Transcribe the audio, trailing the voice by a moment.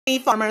Hey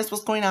farmers,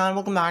 what's going on?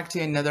 Welcome back to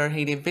another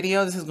Heyday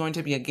video. This is going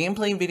to be a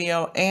gameplay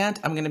video, and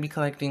I'm going to be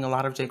collecting a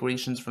lot of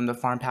decorations from the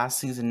Farm Pass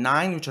Season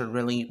 9, which are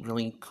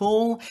really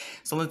cool.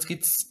 So let's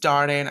get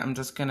started. I'm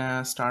just going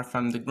to start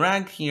from the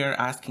Greg here,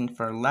 asking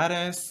for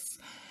lettuce.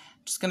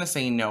 Just going to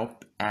say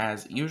nope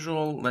as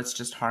usual. Let's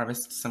just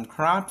harvest some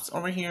crops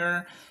over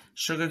here.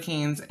 Sugar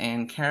canes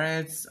and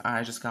carrots.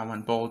 I just got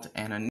one bolt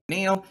and a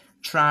nail.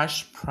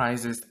 Trash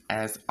prizes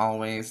as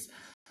always.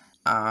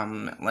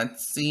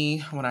 Let's see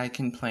what I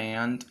can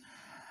plant.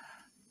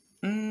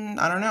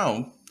 I don't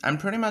know. I'm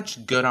pretty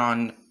much good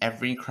on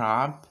every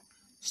crop,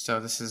 so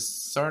this is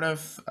sort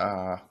of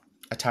a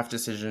tough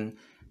decision.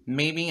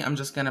 Maybe I'm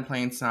just gonna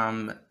plant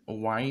some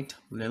white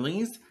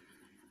lilies,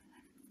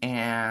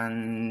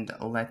 and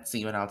let's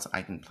see what else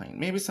I can plant.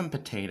 Maybe some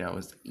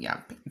potatoes.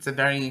 Yep, it's a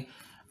very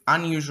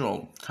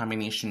unusual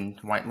combination,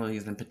 white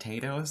lilies and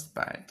potatoes,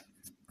 but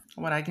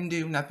what I can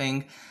do,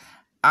 nothing.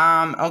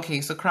 Okay,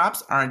 so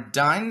crops are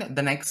done.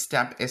 The next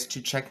step is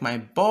to check my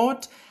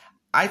boat.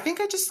 I think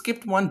I just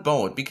skipped one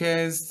boat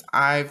because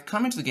I've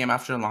come into the game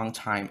after a long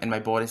time and my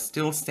boat is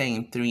still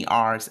staying 3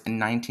 hours and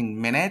 19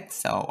 minutes,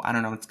 so I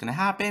don't know what's gonna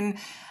happen.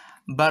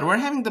 But we're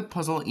having the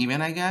puzzle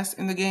even, I guess,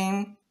 in the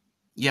game.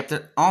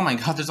 Yep, oh my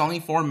god, there's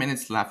only 4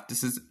 minutes left.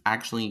 This is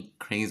actually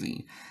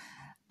crazy.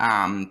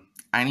 I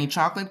need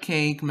chocolate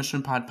cake,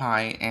 mushroom pot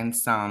pie, and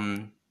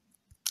some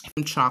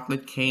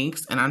chocolate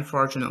cakes, and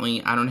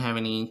unfortunately I don't have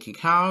any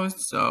cacaos,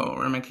 so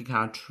where are my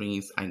cacao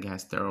trees? I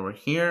guess they're over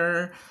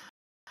here.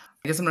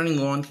 I guess I'm running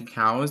low on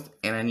cacaos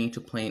and I need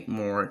to plant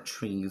more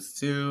trees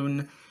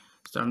soon,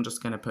 so I'm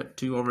just gonna put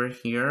 2 over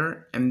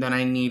here, and then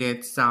I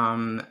needed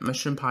some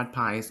mushroom pot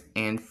pies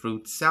and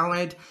fruit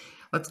salad.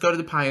 Let's go to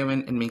the pie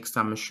oven and make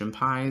some mushroom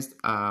pies.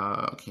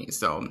 Okay,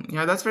 so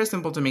yeah, that's very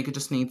simple to make. It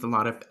just needs a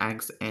lot of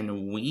eggs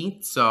and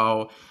wheat,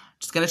 so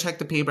just gonna check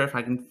the paper if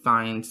I can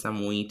find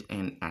some wheat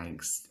and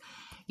eggs.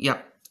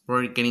 Yep,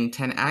 we're getting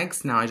 10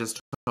 eggs. Now I just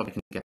hope I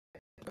can get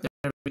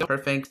there.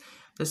 Perfect.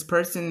 This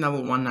person,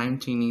 level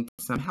 190, needs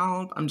some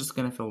help. I'm just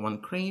gonna fill 1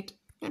 crate.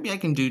 Maybe I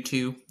can do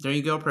 2. There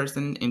you go,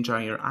 person.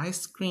 Enjoy your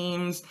ice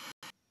creams.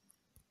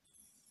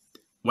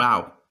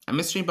 Wow, a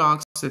mystery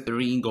box with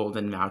 3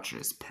 golden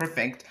vouchers.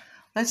 Perfect.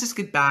 Let's just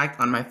get back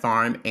on my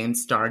farm and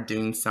start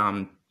doing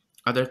some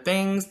other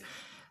things.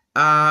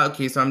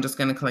 Okay, so I'm just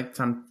gonna collect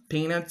some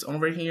peanuts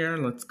over here.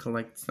 Let's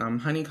collect some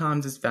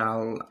honeycombs as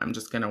well. I'm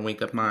just gonna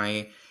wake up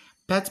my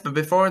pets, but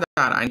before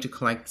that, I need to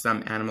collect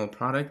some animal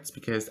products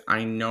because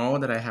I know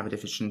that I have a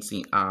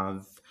deficiency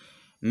of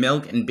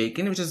milk and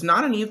bacon, which is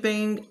not a new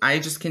thing. I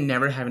just can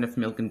never have enough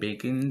milk and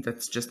bacon.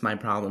 That's just my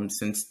problem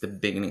since the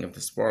beginning of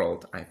this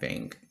world, I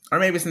think. Or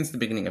maybe since the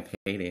beginning of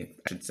Heyday,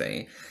 I should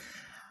say.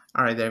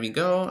 Alright, there we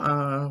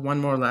go.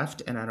 1 more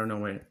left, and I don't know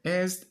where it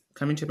is.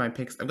 Coming to my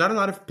pigs. I've got a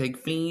lot of pig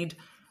feed.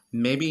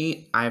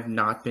 Maybe I've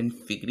not been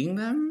feeding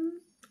them.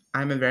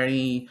 I'm a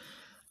very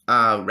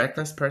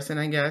reckless person,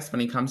 I guess, when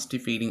it comes to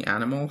feeding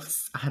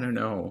animals. I don't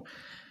know.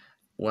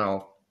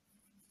 Well,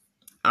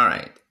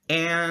 alright.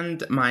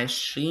 And my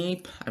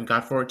sheep, I've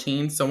got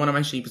 14, so one of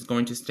my sheep is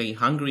going to stay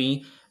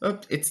hungry.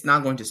 Oops, it's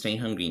not going to stay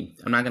hungry.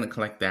 I'm not going to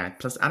collect that.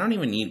 Plus, I don't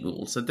even need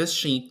wool, so this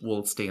sheep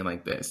will stay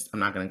like this. I'm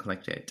not going to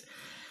collect it.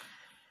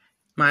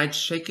 My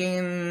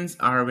chickens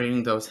are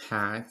wearing those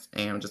hats,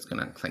 and I'm just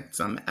gonna collect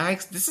some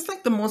eggs. This is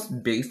like the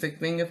most basic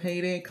thing of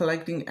Heyday,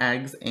 collecting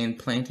eggs and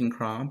planting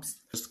crops.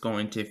 Just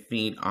going to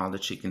feed all the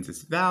chickens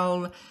as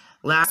well.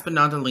 Last but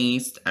not the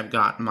least, I've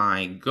got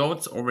my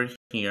goats over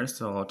here,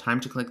 so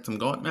time to collect some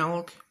goat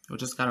milk. We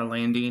just got a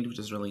landing, which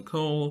is really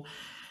cool.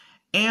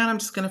 And I'm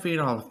just gonna feed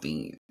all of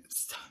these.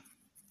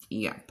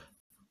 Yep.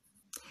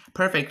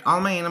 Perfect, all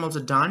my animals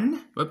are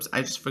done. Whoops,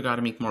 I just forgot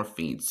to make more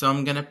feed. So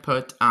I'm gonna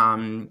put,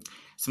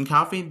 some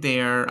cow feed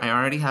there. I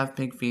already have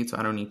pig feed, so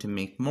I don't need to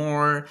make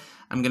more.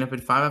 I'm gonna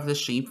put 5 of the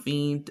sheep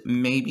feed,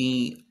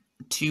 maybe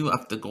 2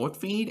 of the goat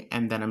feed,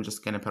 and then I'm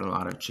just gonna put a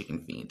lot of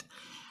chicken feed.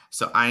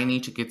 So I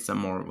need to get some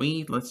more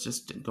wheat. Let's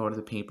just go to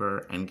the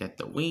paper and get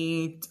the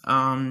wheat.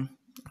 I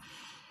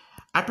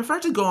prefer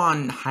to go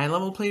on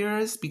high-level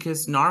players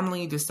because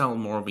normally they sell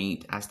more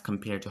wheat as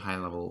compared to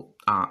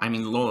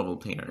low-level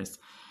players.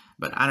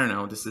 But I don't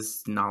know, this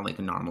is not like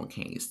a normal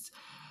case.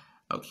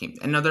 Okay,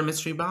 another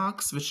mystery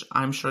box, which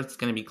I'm sure it's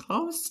going to be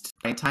closed.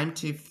 Right, time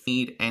to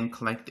feed and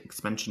collect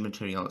expansion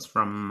materials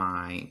from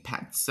my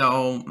pets.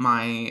 So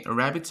my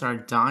rabbits are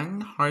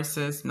done,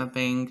 horses,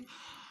 nothing.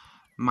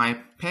 My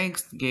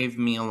pigs gave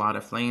me a lot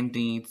of land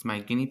deeds. My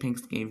guinea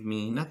pigs gave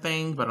me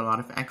nothing, but a lot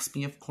of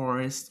XP, of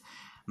course.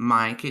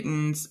 My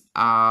kittens,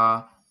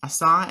 a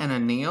saw and a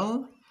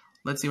nail.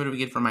 Let's see what do we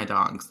get for my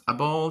dogs. A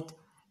bolt,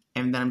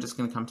 and then I'm just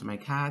going to come to my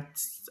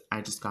cats. I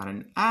just got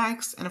an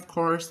axe, and of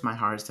course my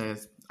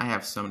horses. I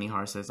have so many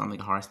horses. I'm like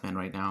a horseman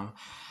right now.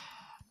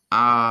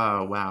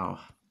 Wow.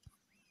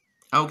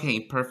 Okay,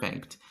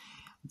 perfect.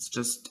 Let's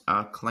just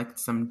collect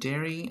some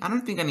dairy. I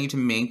don't think I need to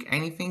make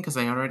anything because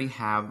I already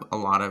have a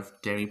lot of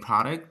dairy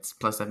products.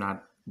 Plus, I've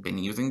not been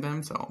using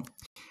them, so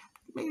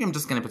maybe I'm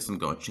just going to put some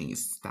goat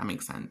cheese. That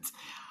makes sense.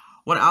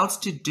 What else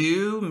to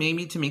do?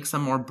 Maybe to make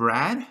some more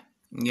bread?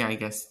 Yeah, I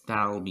guess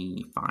that'll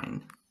be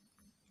fine.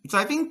 So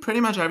I think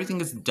pretty much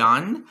everything is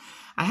done.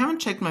 I haven't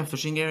checked my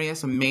fishing area,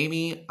 so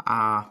maybe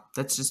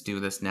let's just do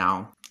this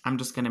now. I'm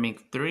just gonna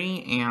make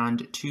 3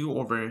 and 2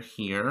 over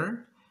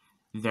here.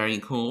 Very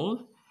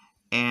cool.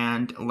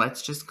 And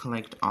let's just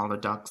collect all the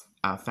duck's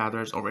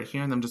feathers over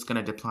here, and I'm just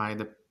gonna deploy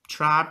the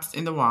traps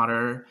in the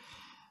water.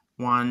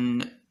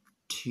 1,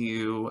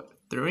 2,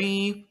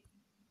 3.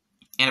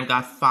 And I've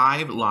got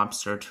 5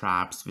 lobster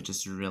traps, which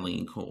is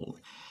really cool.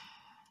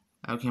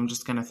 Okay, I'm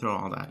just gonna throw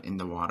all that in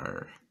the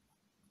water.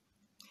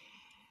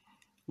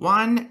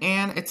 1,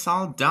 and it's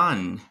all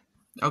done.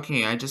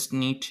 Okay, I just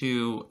need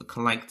to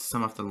collect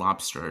some of the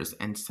lobsters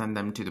and send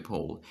them to the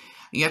pool.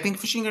 Yeah, I think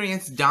fishing area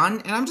is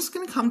done, and I'm just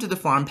gonna come to the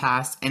farm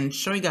pass and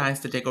show you guys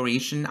the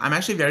decoration. I'm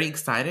actually very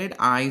excited.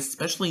 I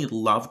especially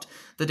loved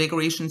the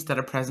decorations that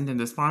are present in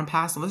this farm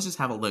pass, so let's just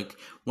have a look.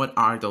 What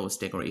are those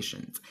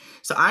decorations?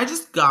 So I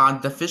just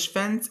got the fish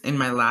fence in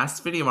my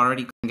last video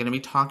already. I'm gonna be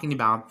talking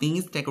about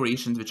these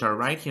decorations, which are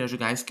right here. As you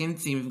guys can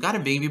see, we've got a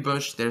baby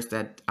bush, there's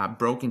that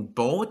broken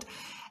boat,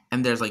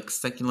 and there's like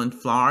succulent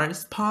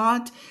flowers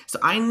pot. So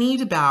I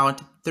need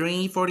about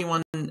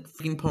 341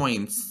 freaking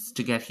points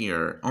to get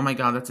here. Oh my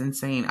god, that's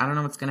insane. I don't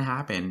know what's gonna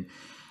happen.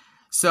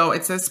 So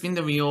it says spin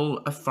the wheel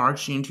of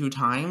fortune 2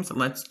 times.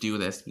 Let's do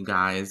this, you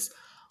guys.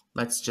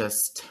 Let's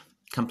just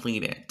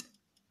complete it.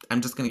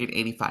 I'm just gonna get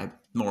 85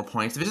 more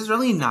points, which is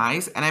really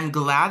nice, and I'm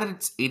glad that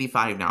it's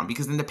 85 now,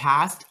 because in the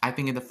past, I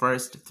think in the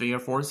first 3 or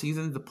 4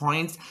 seasons, the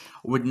points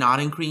would not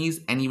increase,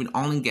 and you would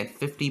only get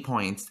 50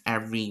 points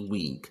every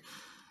week.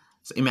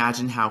 So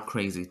imagine how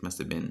crazy it must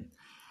have been.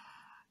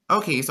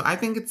 Okay, so I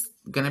think it's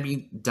gonna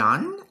be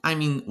done. I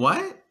mean,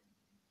 what?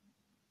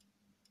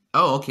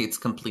 Oh, okay, it's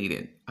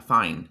completed.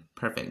 Fine,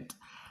 perfect.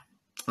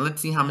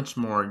 Let's see how much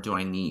more do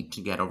I need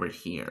to get over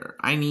here.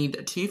 I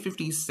need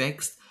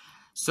 256.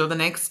 So the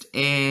next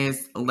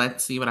is,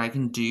 let's see what I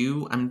can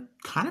do. I'm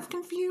kind of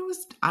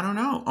confused. I don't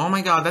know. Oh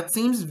my god, that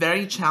seems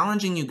very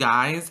challenging, you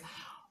guys.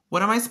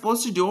 What am I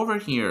supposed to do over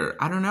here?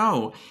 I don't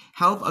know.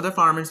 Help other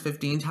farmers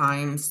 15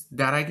 times.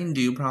 That I can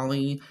do,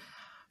 probably.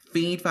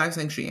 Feed 5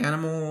 sanctuary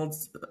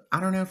animals. I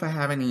don't know if I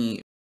have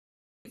any.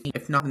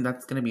 If not, then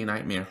that's gonna be a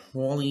nightmare.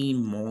 Holy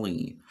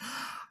moly.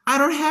 I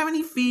don't have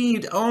any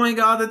feed. Oh my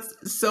god,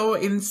 that's so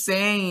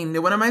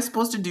insane. What am I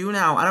supposed to do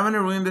now? I don't want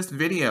to ruin this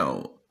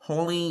video.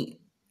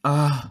 Holy.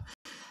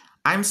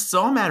 I'm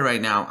so mad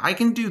right now. I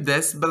can do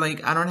this, but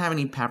like, I don't have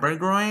any pepper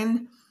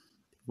growing.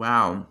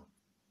 Wow.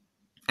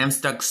 I'm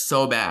stuck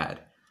so bad.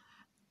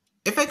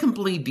 If I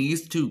complete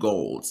these 2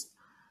 goals,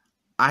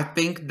 I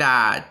think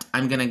that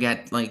I'm gonna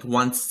get like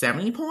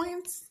 170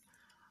 points,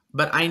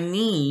 but I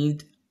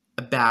need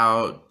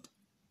about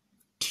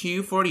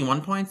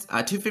 241 points,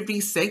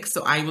 256,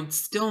 so I would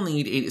still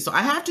need 80. So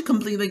I have to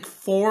complete like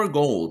 4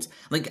 goals,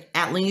 like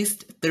at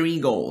least 3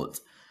 goals,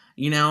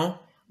 you know?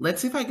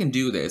 Let's see if I can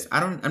do this.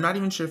 I'm not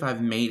even sure if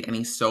I've made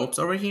any soaps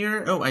over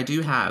here. Oh, I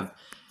do have.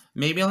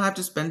 Maybe I'll have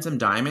to spend some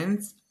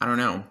diamonds. I don't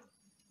know.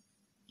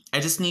 I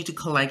just need to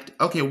collect,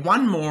 okay,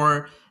 1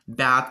 more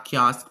bath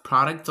kiosk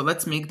product. So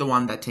let's make the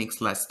one that takes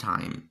less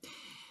time.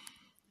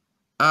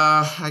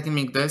 I can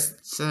make this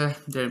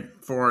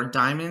for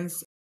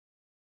diamonds.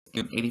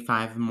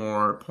 85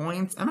 more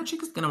points. And my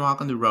chick is gonna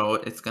walk on the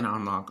road. It's gonna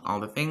unlock all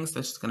the things.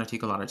 That's just gonna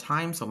take a lot of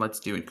time. So let's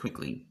do it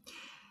quickly.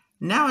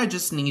 Now I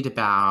just need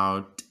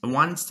about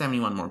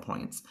 171 more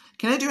points.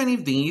 Can I do any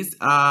of these?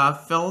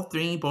 Fill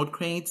 3 boat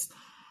crates.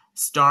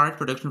 Start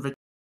production for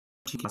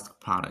kiosk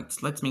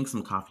products. Let's make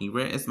some coffee.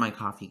 Where is my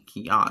coffee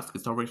kiosk?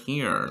 It's over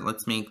here.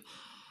 Let's make,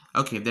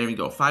 okay, there we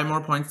go. 5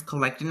 more points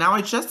collected. Now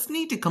I just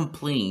need to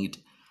complete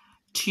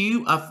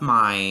 2 of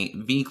my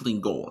weekly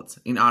goals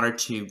in order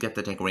to get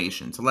the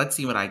decoration. So let's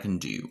see what I can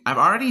do. I've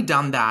already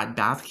done that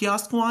bath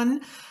kiosk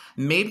one.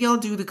 Maybe I'll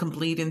do the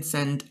complete and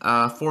send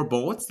 4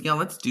 boats. Yeah,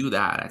 let's do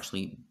that,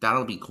 actually.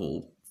 That'll be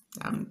cool.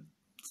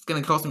 It's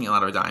gonna cost me a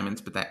lot of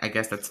diamonds, but I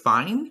guess that's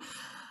fine.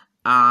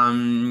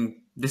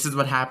 This is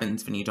what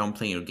happens when you don't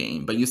play your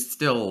game, but you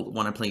still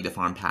want to play the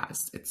farm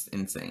pass. It's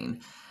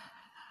insane.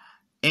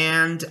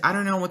 And I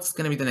don't know what's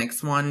going to be the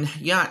next one.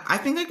 Yeah, I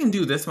think I can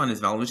do this one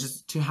as well, which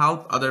is to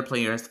help other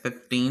players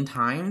 15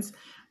 times.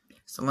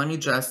 So let me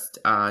just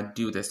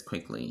do this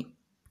quickly.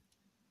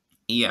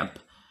 Yep.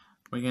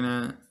 We're going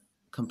to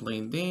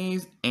complete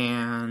these.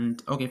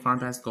 And, okay, farm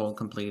pass goal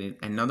completed.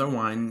 Another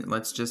one.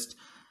 Let's just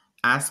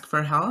ask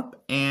for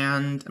help.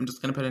 And I'm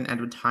just going to put an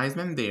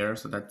advertisement there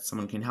so that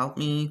someone can help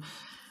me.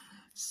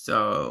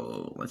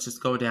 So let's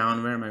just go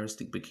down. Where are my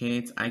rustic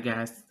bouquets? I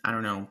guess, I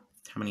don't know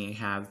how many I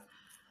have.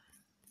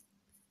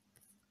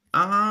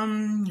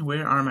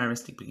 Where are my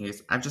rustic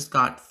bouquets? I've just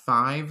got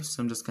 5,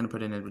 so I'm just gonna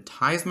put an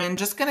advertisement.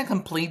 Just gonna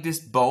complete this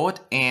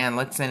boat and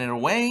let's send it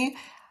away.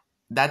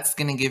 That's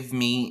gonna give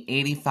me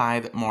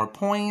 85 more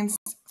points.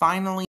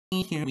 Finally,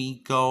 here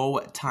we go.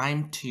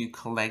 Time to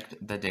collect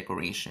the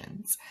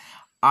decorations.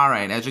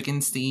 Alright, as you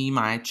can see,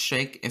 my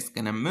chick is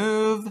gonna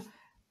move.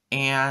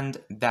 And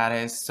that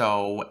is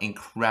so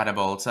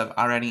incredible. So I've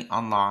already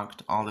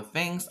unlocked all the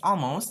things,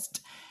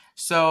 almost.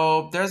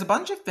 So there's a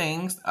bunch of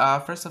things.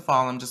 First of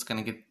all, I'm just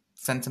gonna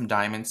send some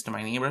diamonds to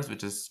my neighbors,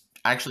 which is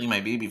actually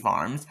my baby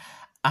farms.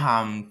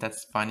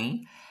 That's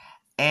funny.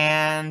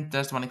 And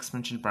there's one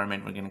expansion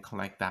permit. We're gonna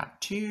collect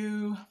that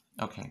too.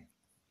 Okay.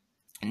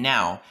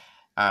 Now,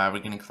 we're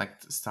gonna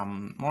collect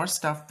some more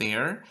stuff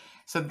there.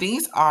 So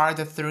these are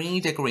the 3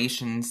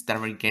 decorations that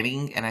we're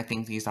getting, and I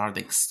think these are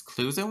the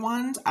exclusive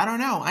ones. I don't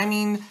know. I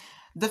mean,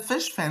 the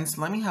fish fence,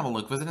 let me have a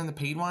look. Was it in the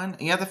paid one?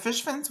 Yeah, the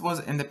fish fence was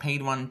in the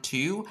paid one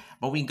too,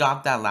 but we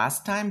got that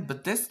last time.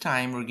 But this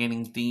time we're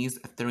getting these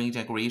 3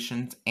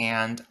 decorations,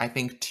 and I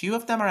think 2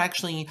 of them are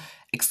actually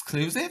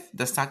exclusive.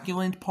 The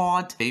Succulent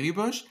Pot Wavy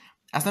Bush.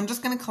 So I'm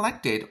just gonna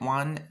collect it.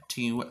 1,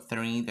 2,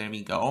 3, there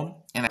we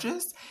go. And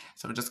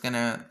so we're just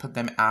gonna put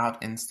them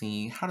out and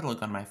see how they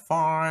look on my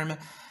farm.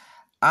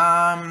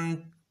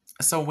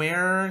 So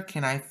where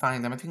can I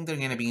find them? I think they're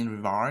gonna be in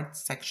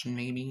rewards section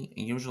maybe.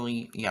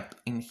 Usually, yep,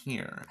 in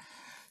here.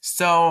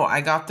 So I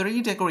got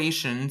 3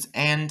 decorations,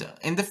 and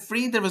in the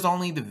free there was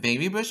only the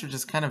Baby Bush, which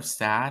is kind of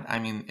sad. I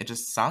mean, it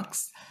just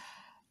sucks.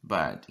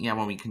 But yeah,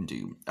 what we can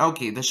do.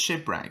 Okay, the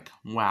Shipwreck.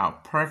 Wow,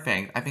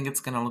 perfect. I think it's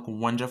gonna look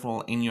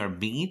wonderful in your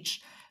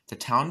beach, the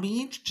town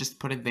beach. Just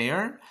put it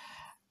there.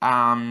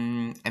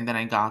 And then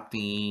I got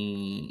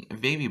the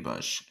Wavy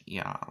Bush.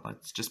 Yeah,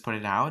 let's just put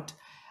it out.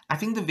 I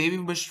think the Wavy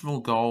Bush will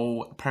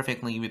go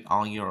perfectly with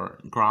all your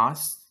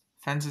grass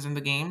fences in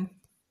the game.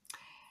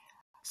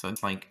 So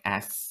it's like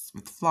S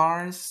with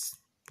flowers.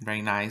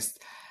 Very nice.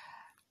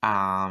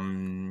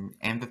 And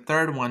the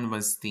third one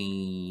was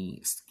the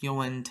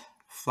Succulent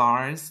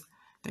Flowers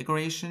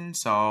decoration.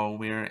 So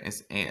where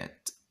is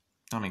it?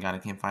 Oh my god, I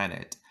can't find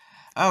it.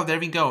 Oh, there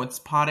we go. It's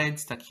potted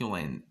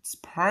succulent. It's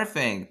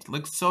perfect.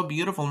 Looks so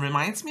beautiful.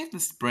 Reminds me of the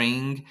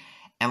spring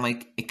and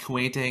like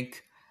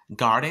aquatic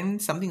garden,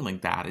 something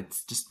like that.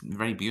 It's just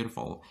very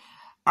beautiful.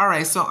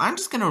 Alright, so I'm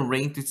just gonna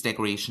rate these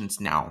decorations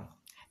now.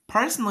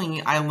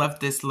 Personally, I love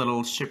this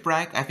little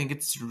shipwreck. I think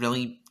it's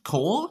really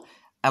cool.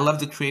 I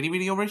love the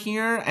creativity over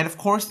here. And of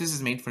course, this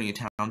is made for your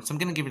town. So I'm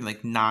going to give it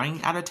like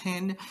 9 out of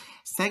 10.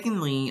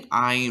 Secondly,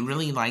 I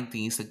really like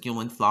the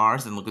succulent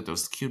flowers. And look at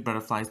those cute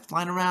butterflies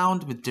flying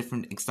around with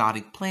different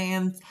exotic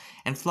plants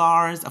and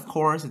flowers. Of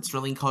course, it's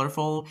really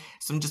colorful.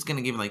 So I'm just going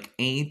to give it like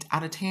 8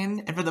 out of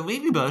 10. And for the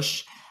Wavy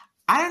Bush,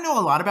 I don't know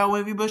a lot about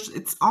Wavy Bush.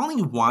 It's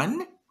only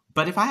 1.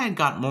 But if I had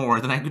got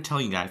more, then I could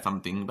tell you guys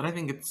something. But I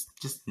think it's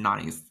just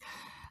nice.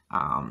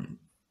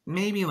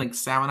 Maybe like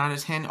 7 out of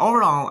 10.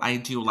 Overall, I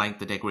do like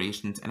the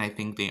decorations, and I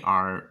think they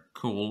are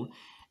cool,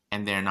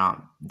 and they're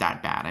not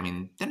that bad. I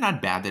mean, they're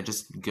not bad, they're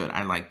just good.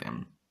 I like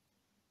them.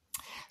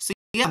 So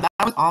yeah, that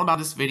was all about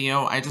this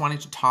video. I just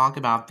wanted to talk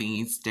about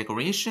these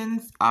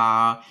decorations.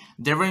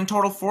 There were in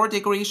total 4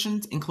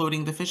 decorations,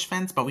 including the fish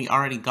fence, but we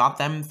already got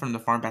them from the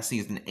Farm Pass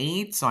Season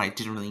 8, so I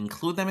didn't really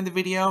include them in the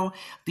video.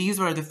 These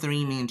were the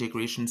 3 main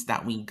decorations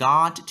that we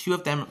got. 2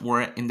 of them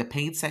were in the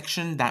paid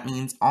section. That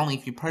means only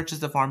if you purchase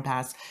the Farm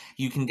Pass,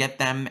 you can get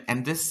them,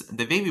 and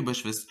the Wavy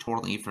Bush was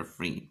totally for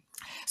free.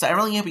 So I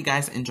really hope you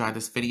guys enjoyed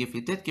this video. If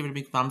you did, give it a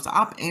big thumbs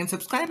up and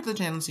subscribe to the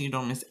channel so you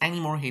don't miss any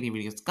more Haiti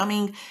videos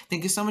coming.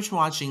 Thank you so much for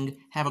watching.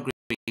 Have a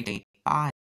great day. Bye.